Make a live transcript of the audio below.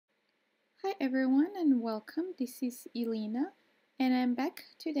Hi everyone and welcome. This is Elena and I'm back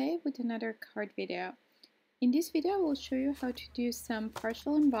today with another card video. In this video I will show you how to do some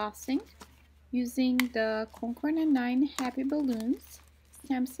partial embossing using the Concord and 9th Happy Balloons,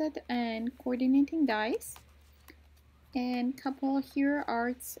 stamp set and coordinating dies, and couple Hero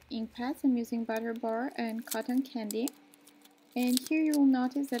Arts ink pads. I'm using butter bar and cotton candy. And here you will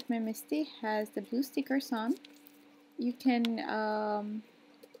notice that my MISTI has the blue stickers on. You can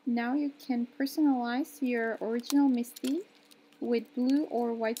now you can personalize your original MISTI with blue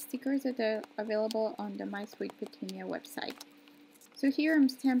or white stickers that are available on the My Sweet Petunia website. So here I'm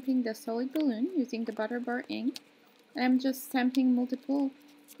stamping the solid balloon using the butter bar ink, and I'm just stamping multiple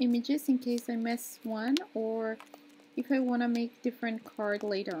images in case I miss one or if I want to make different card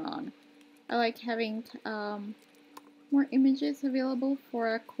later on. I like having more images available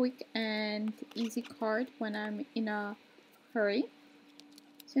for a quick and easy card when I'm in a hurry.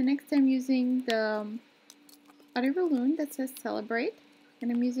 So next I'm using the other balloon that says Celebrate,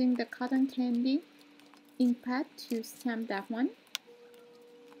 and I'm using the cotton candy ink pad to stamp that one.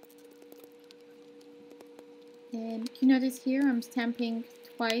 And you notice here I'm stamping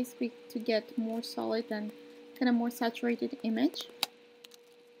twice to get more solid and kind of more saturated image.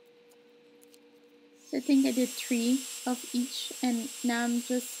 So I think I did 3 of each, and now I'm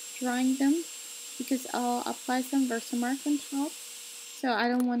just drying them because I'll apply some Versamark on top. So I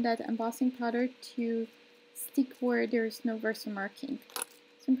don't want that embossing powder to stick where there's no Versamark ink.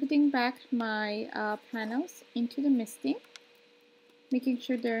 So I'm putting back my panels into the MISTI, making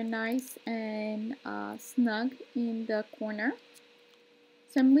sure they're nice and snug in the corner.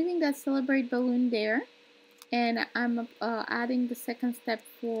 So I'm leaving that Celebrate balloon there, and I'm adding the second step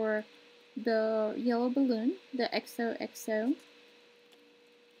for the yellow balloon, the XOXO.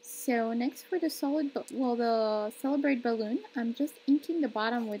 So next for the the Celebrate balloon, I'm just inking the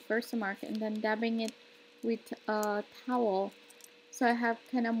bottom with Versamark and then dabbing it with a towel. So I have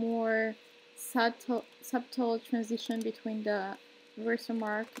kind of more subtle transition between the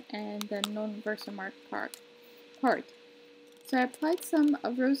Versamark and the non-Versamark part. So I applied some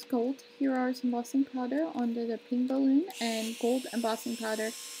rose gold Hero Arts embossing powder onto the pink balloon and gold embossing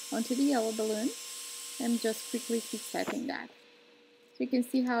powder onto the yellow balloon. I'm just quickly heat setting that. So you can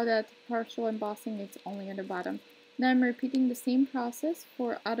see how that partial embossing is only on the bottom. Now I'm repeating the same process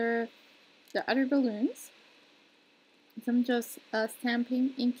for the other balloons. So I'm just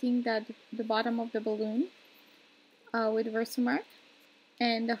inking the bottom of the balloon with Versamark,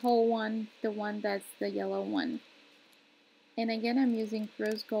 and the whole one, the one that's the yellow one. And again, I'm using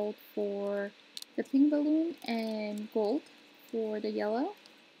rose gold for the pink balloon and gold for the yellow.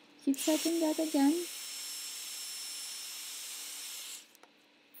 Keep setting that again.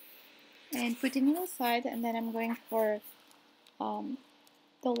 And putting it aside, and then I'm going for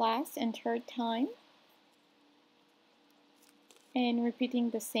the last and third time and repeating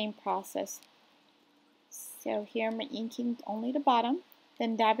the same process. So here I'm inking only the bottom,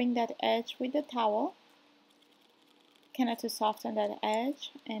 then dabbing that edge with the towel, kind of to soften that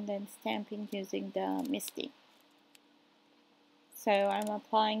edge, and then stamping using the MISTI. So I'm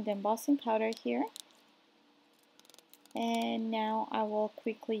applying the embossing powder here, and now I will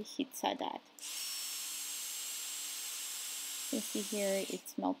quickly heat set that. You see here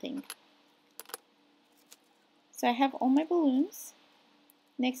it's melting. So I have all my balloons.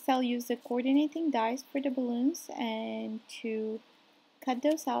 Next I'll use the coordinating dies for the balloons, and to cut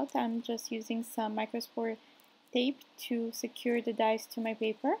those out I'm just using some microspore tape to secure the dies to my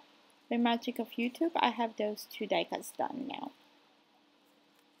paper. By magic of YouTube, I have those 2 die cuts done now.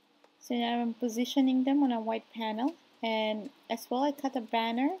 So now I'm positioning them on a white panel, and as well I cut a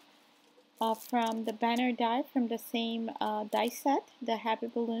banner from the banner die from the same die set, the Happy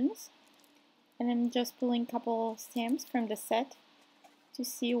Balloons. And I'm just pulling a couple stamps from the set to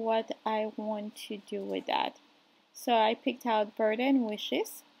see what I want to do with that. So I picked out Birthday and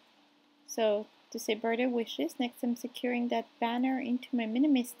Wishes. So to say Birthday Wishes, next I'm securing that banner into my mini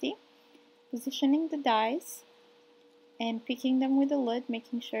MISTI, positioning the dies and picking them with the lid,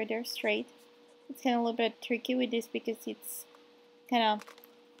 making sure they're straight. It's kind of a little bit tricky with this because it's kind of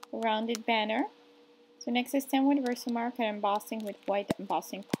a rounded banner. So next I stamp with Versamark and embossing with white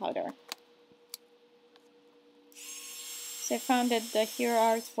embossing powder. So I found that the Hero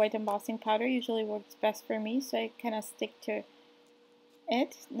Arts white embossing powder usually works best for me, so I kind of stick to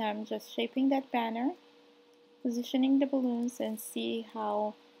it. Now I'm just shaping that banner, positioning the balloons, and see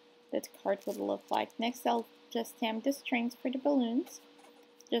how that card would look like. Next I'll just stamp the strings for the balloons,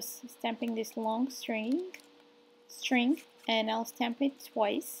 just stamping this long string, and I'll stamp it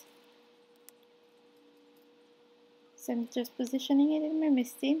twice. So I'm just positioning it in my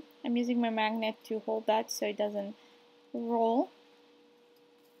MISTI, I'm using my magnet to hold that so it doesn't roll.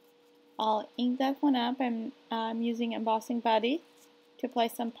 I'll ink that one up. I'm using embossing body to apply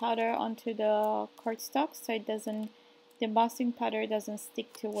some powder onto the cardstock so the embossing powder doesn't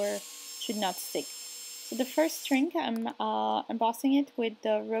stick to where it should not stick. So the first string, I'm embossing it with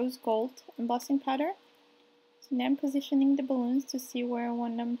the rose gold embossing powder. So now I'm positioning the balloons to see where I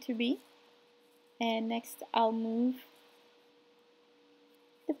want them to be. And next I'll move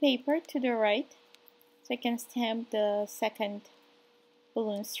the paper to the right so I can stamp the second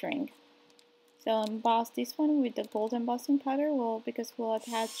balloon string. So I'll emboss this one with the gold embossing powder because we'll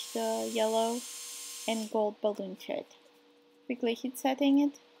attach the yellow and gold balloon to it. Quickly heat setting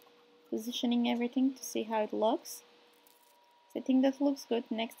it, positioning everything to see how it looks. So I think that looks good.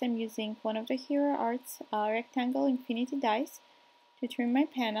 Next I'm using one of the Hero Arts rectangle infinity dies to trim my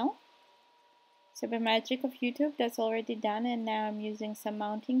panel. So by magic of YouTube that's already done, and now I'm using some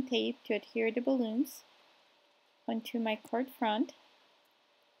mounting tape to adhere the balloons onto my card front.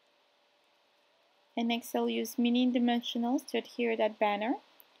 And next I'll use mini dimensionals to adhere that banner.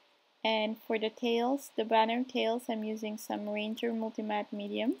 And for the tails, the banner tails, I'm using some Ranger Multimatte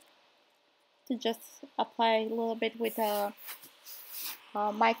Medium to just apply a little bit with a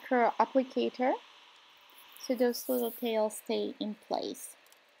micro applicator so those little tails stay in place.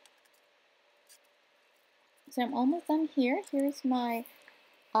 So I'm almost done here. Here's my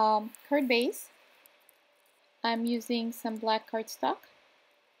card base. I'm using some black cardstock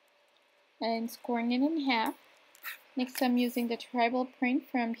and scoring it in half. Next I'm using the tribal print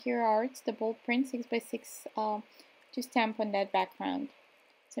from Hero Arts, the bold print 6x6 to stamp on that background.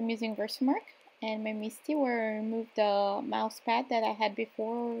 So I'm using Versamark and my MISTI where I removed the mouse pad that I had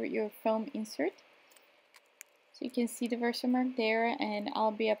before your foam insert. So you can see the Versamark there, and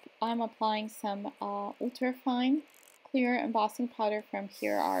I'm applying some ultra fine clear embossing powder from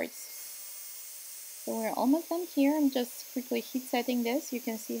Hero Arts. So we're almost done here. I'm just quickly heat setting this. You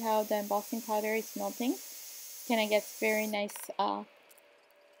can see how the embossing powder is melting. Kind of gets very nice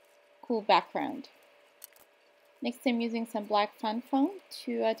cool background. Next I'm using some black fan foam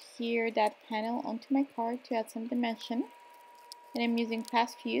to adhere that panel onto my card to add some dimension. And I'm using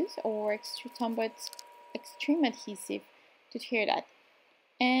fast fuse or extreme adhesive to adhere that.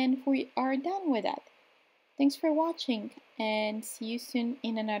 And we are done with that. Thanks for watching and see you soon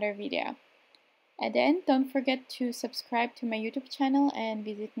in another video. At the end, don't forget to subscribe to my YouTube channel and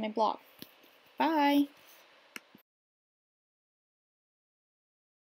visit my blog. Bye!